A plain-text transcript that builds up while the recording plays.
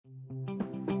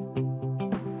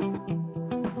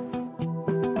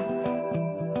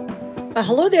Well,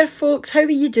 hello there folks, how are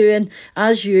you doing?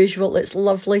 As usual, it's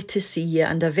lovely to see you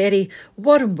and a very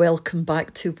warm welcome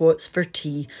back to What's for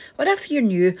Tea. Or if you're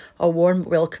new, a warm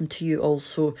welcome to you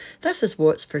also. This is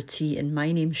What's for Tea and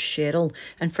my name's Cheryl,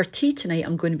 and for tea tonight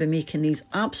I'm going to be making these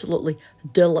absolutely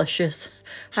delicious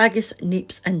Haggis,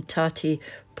 Neeps and Tattie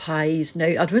pies. Now,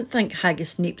 I don't think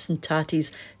Haggis, Neeps and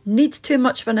Tatties needs too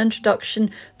much of an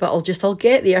introduction, but I'll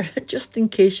get there just in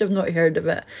case you've not heard of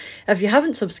it. If you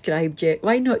haven't subscribed yet,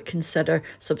 why not consider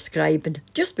subscribing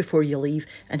just before you leave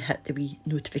and hit the wee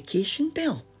notification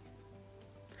bell.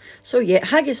 So yeah,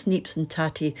 Haggis, Neeps and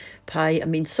Tattie pie, I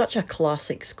mean, such a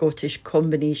classic Scottish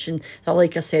combination that,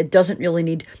 like I said, doesn't really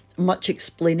need much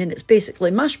explaining. It's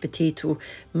basically mashed potato,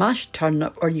 mashed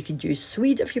turnip, or you could use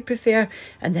swede if you prefer,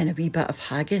 and then a wee bit of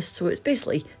haggis. So it's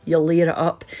basically you layer it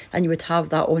up and you would have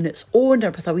that on its own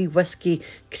or with a wee whiskey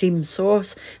cream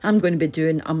sauce. I'm going to be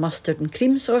doing a mustard and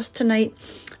cream sauce tonight,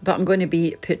 but I'm going to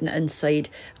be putting it inside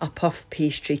a puff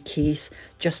pastry case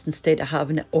just instead of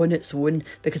having it on its own,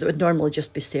 because it would normally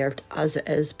just be served as it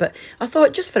is. But I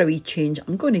thought just for a wee change,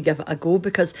 I'm going to give it a go,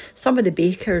 because some of the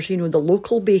bakers, you know, the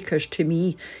local bakers to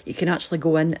me, you can actually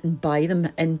go in and buy them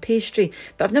in pastry.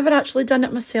 But I've never actually done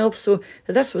it myself, so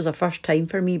this was a first time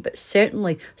for me, but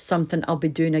certainly something I'll be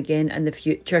doing again in the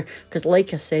future, because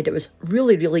like I said, it was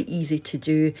really, really easy to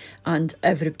do and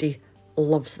everybody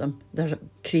loves them. They're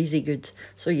crazy good.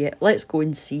 So yeah, let's go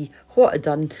and see what I've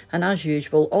done, and as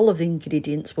usual all of the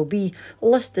ingredients will be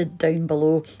listed down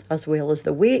below, as well as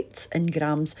the weights in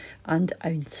grams and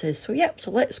ounces. So yeah, so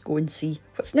let's go and see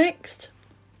what's next.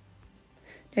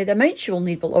 Now, the amounts you will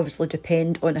need will obviously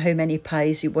depend on how many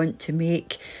pies you want to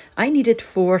make. I needed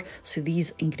 4, so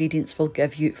these ingredients will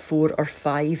give you 4 or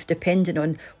 5, depending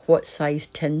on what size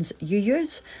tins you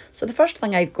use. So the first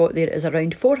thing I've got there is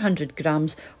around 400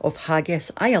 grams of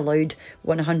haggis. I allowed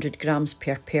 100 grams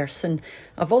per person.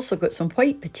 I've also got some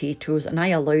white potatoes, and I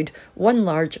allowed 1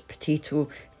 large potato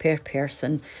per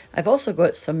person. I've also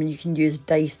got some, you can use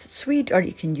diced swede or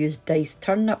you can use diced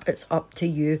turnip, it's up to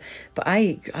you, but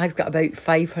I've got about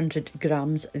 500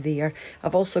 grams there.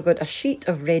 I've also got a sheet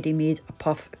of ready-made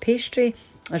puff pastry.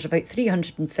 There's about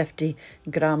 350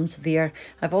 grams there.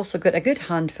 I've also got a good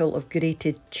handful of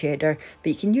grated cheddar, but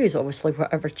you can use obviously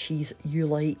whatever cheese you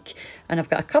like. And I've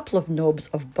got a couple of knobs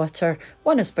of butter.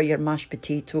 One is for your mashed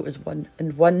potato,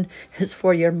 and one is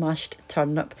for your mashed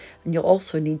turnip. And you'll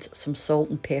also need some salt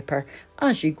and pepper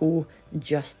as you go,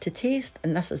 just to taste.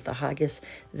 And this is the haggis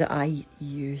that I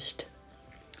used.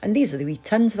 And these are the wee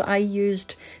tins that I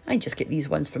used. I just get these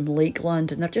ones from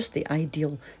Lakeland, and they're just the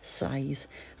ideal size.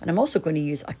 And I'm also going to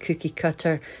use a cookie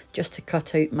cutter just to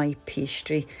cut out my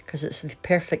pastry, because it's the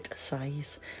perfect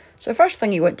size. So the first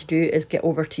thing you want to do is get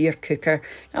over to your cooker.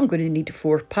 I'm going to need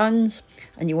 4 pans,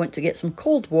 and you want to get some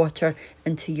cold water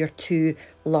into your 2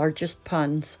 largest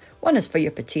pans. One is for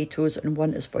your potatoes and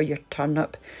one is for your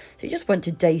turnip. So you just want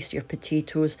to dice your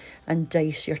potatoes and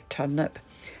dice your turnip.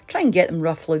 Try and get them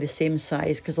roughly the same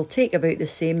size, because they'll take about the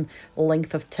same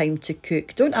length of time to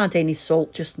cook. Don't add any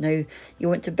salt just now. You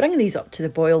want to bring these up to the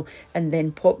boil and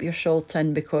then pop your salt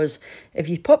in, because if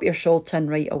you pop your salt in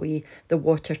right away, the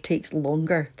water takes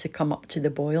longer to come up to the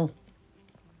boil.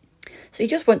 So you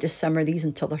just want to simmer these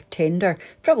until they're tender.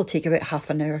 Probably take about half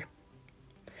an hour.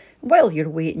 While you're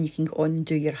waiting, you can go on and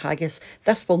do your haggis.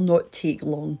 This will not take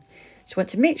long. So you want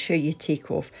to make sure you take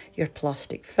off your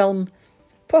plastic film,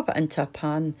 pop it into a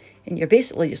pan, and you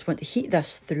basically just want to heat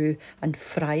this through and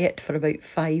fry it for about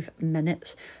 5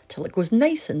 minutes till it goes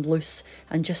nice and loose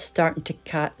and just starting to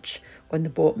catch on the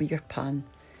bottom of your pan.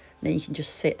 And then you can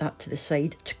just set that to the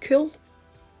side to cool.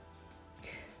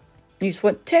 You just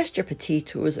want to test your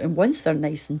potatoes, and once they're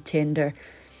nice and tender,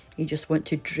 you just want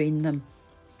to drain them.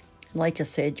 And like I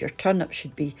said, your turnip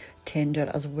should be tender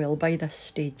as well by this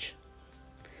stage.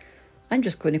 I'm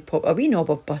just going to pop a wee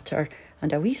knob of butter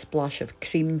and a wee splash of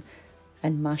cream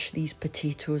and mash these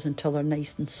potatoes until they're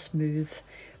nice and smooth.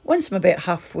 Once I'm about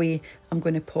halfway, I'm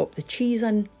going to pop the cheese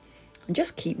in and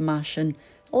just keep mashing,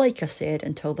 like I said,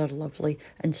 until they're lovely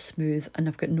and smooth and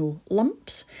I've got no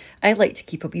lumps. I like to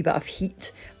keep a wee bit of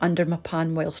heat under my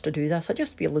pan whilst I do this. I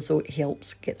just feel as though it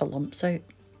helps get the lumps out.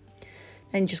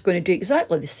 And just going to do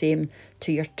exactly the same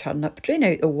to your turnip. Drain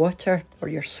out the water, or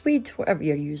your swede, whatever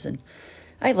you're using.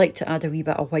 I like to add a wee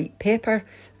bit of white pepper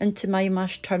into my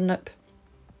mashed turnip.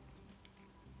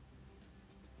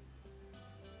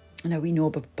 And a wee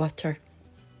knob of butter.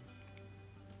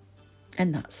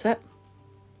 And that's it.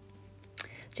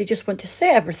 So you just want to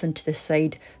set everything to the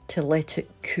side to let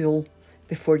it cool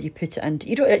before you put it in.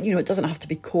 You don't, it doesn't have to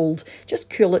be cold. Just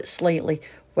cool it slightly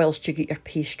whilst you get your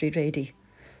pastry ready.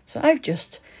 So I've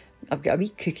just I've got a wee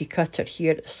cookie cutter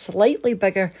here. It's slightly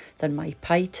bigger than my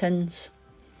pie tins.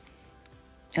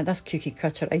 And this cookie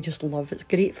cutter I just love. It's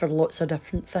great for lots of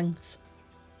different things.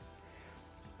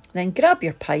 Then grab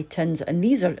your pie tins, and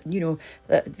these are, you know,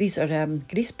 these are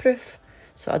grease proof,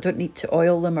 so I don't need to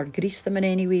oil them or grease them in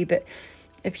any way. But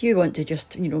if you want to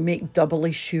just, you know, make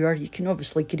doubly sure, you can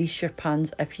obviously grease your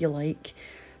pans if you like.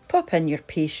 Pop in your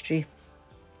pastry.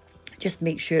 Just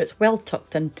make sure it's well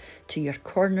tucked in to your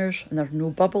corners and there are no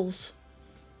bubbles.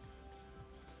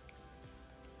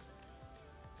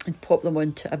 And pop them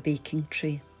onto a baking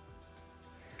tray.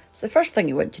 So the first thing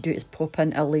you want to do is pop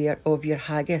in a layer of your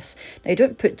haggis. Now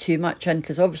don't put too much in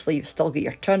because obviously you've still got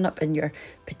your turnip and your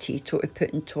potato to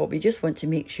put on top. You just want to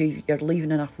make sure you're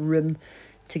leaving enough room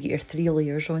to get your 3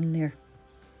 layers on there.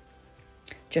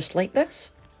 Just like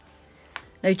this.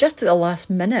 Now just at the last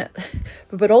minute,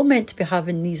 we were all meant to be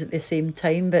having these at the same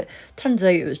time, but turns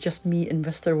out it was just me and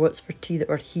Mr. What's for Tea that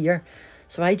were here.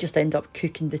 So I just end up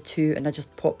cooking the 2 and I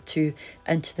just pop 2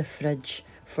 into the fridge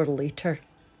for later.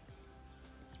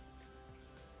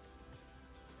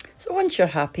 So once you're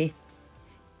happy,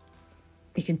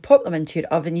 you can pop them into your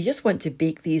oven. You just want to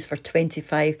bake these for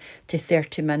 25 to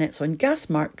 30 minutes on gas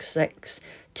mark 6,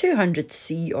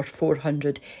 200C or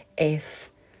 400F.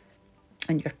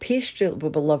 And your pastry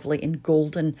will be lovely and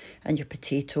golden, and your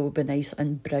potato will be nice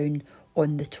and brown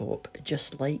on the top,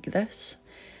 just like this.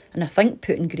 And I think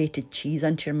putting grated cheese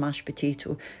into your mashed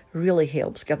potato really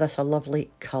helps give this a lovely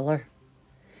colour.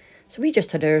 So we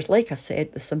just had ours, like I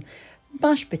said, with some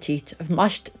mashed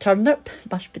turnip.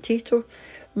 As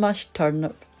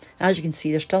you can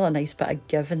see, there's still a nice bit of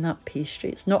give in that pastry.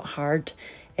 It's not hard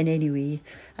in any way.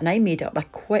 And I made up a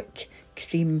quick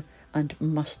cream and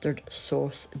mustard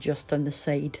sauce just on the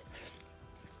side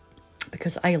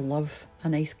because I love a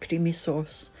nice creamy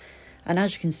sauce. And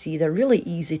as you can see, they're really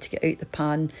easy to get out the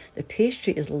pan. The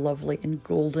pastry is lovely and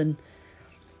golden.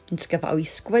 And just give it a wee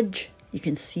squidge. You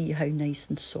can see how nice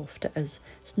and soft it is.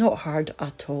 It's not hard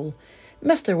at all.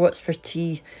 Mr. What's for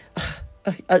Tea,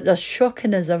 as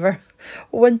shocking as ever,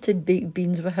 wanted baked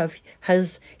beans with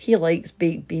he likes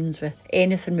baked beans with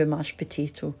anything with mashed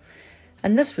potato.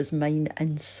 And this was mine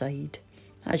inside.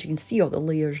 As you can see, all the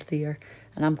layers there.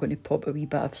 And I'm going to pop a wee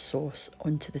bit of sauce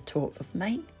onto the top of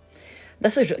mine.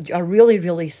 This is a really,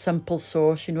 really simple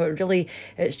sauce. You know,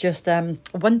 it's just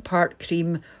 1 part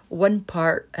cream, 1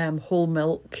 part whole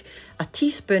milk, a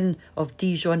teaspoon of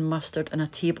Dijon mustard and a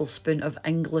tablespoon of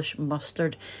English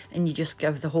mustard. And you just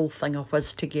give the whole thing a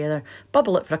whiz together,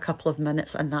 bubble it for a couple of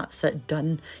minutes, and that's it,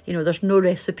 done. You know, there's no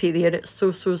recipe there. It's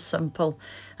so simple.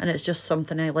 And it's just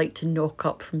something I like to knock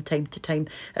up from time to time,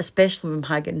 especially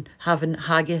when I'm having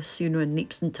haggis, you know, and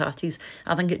Neeps and Tatties.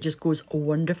 I think it just goes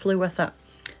wonderfully with it.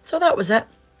 So that was it.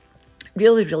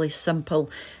 Really, really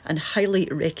simple and highly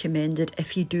recommended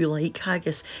if you do like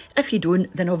haggis. If you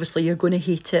don't, then obviously you're going to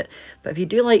hate it. But if you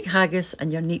do like haggis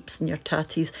and your Neeps and your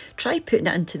Tatties, try putting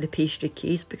it into the pastry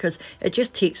case because it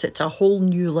just takes it to a whole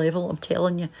new level. I'm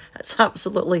telling you, it's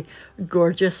absolutely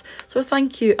gorgeous. So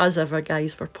thank you as ever,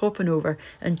 guys, for popping over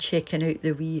and checking out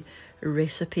the wee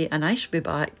recipe. And I shall be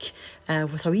back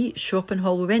with a wee shopping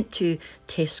haul. We went to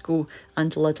Tesco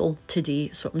and Lidl today,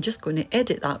 so I'm just going to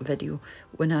edit that video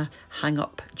when I hang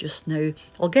up just now.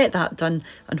 I'll get that done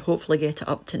and hopefully get it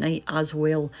up tonight as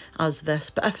well as this,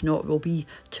 but if not, it will be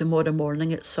tomorrow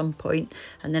morning at some point.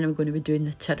 And then I'm going to be doing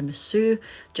the tiramisu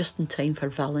just in time for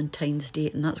Valentine's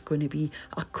Day, and that's going to be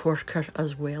a corker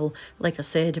as well. Like I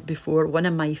said before, one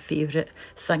of my favourite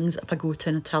things if I go to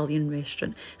an Italian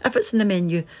restaurant. If it's in the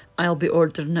menu, I'll be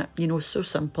ordering it. You know, so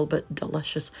simple but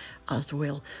delicious as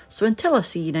well. So until I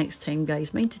see you next time,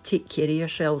 guys, mind to take care of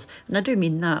yourselves, and I do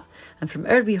mean that. And from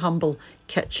our wee humble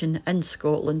kitchen in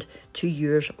Scotland to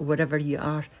yours wherever you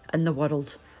are in the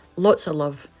world, lots of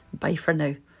love. Bye for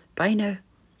now. Bye now.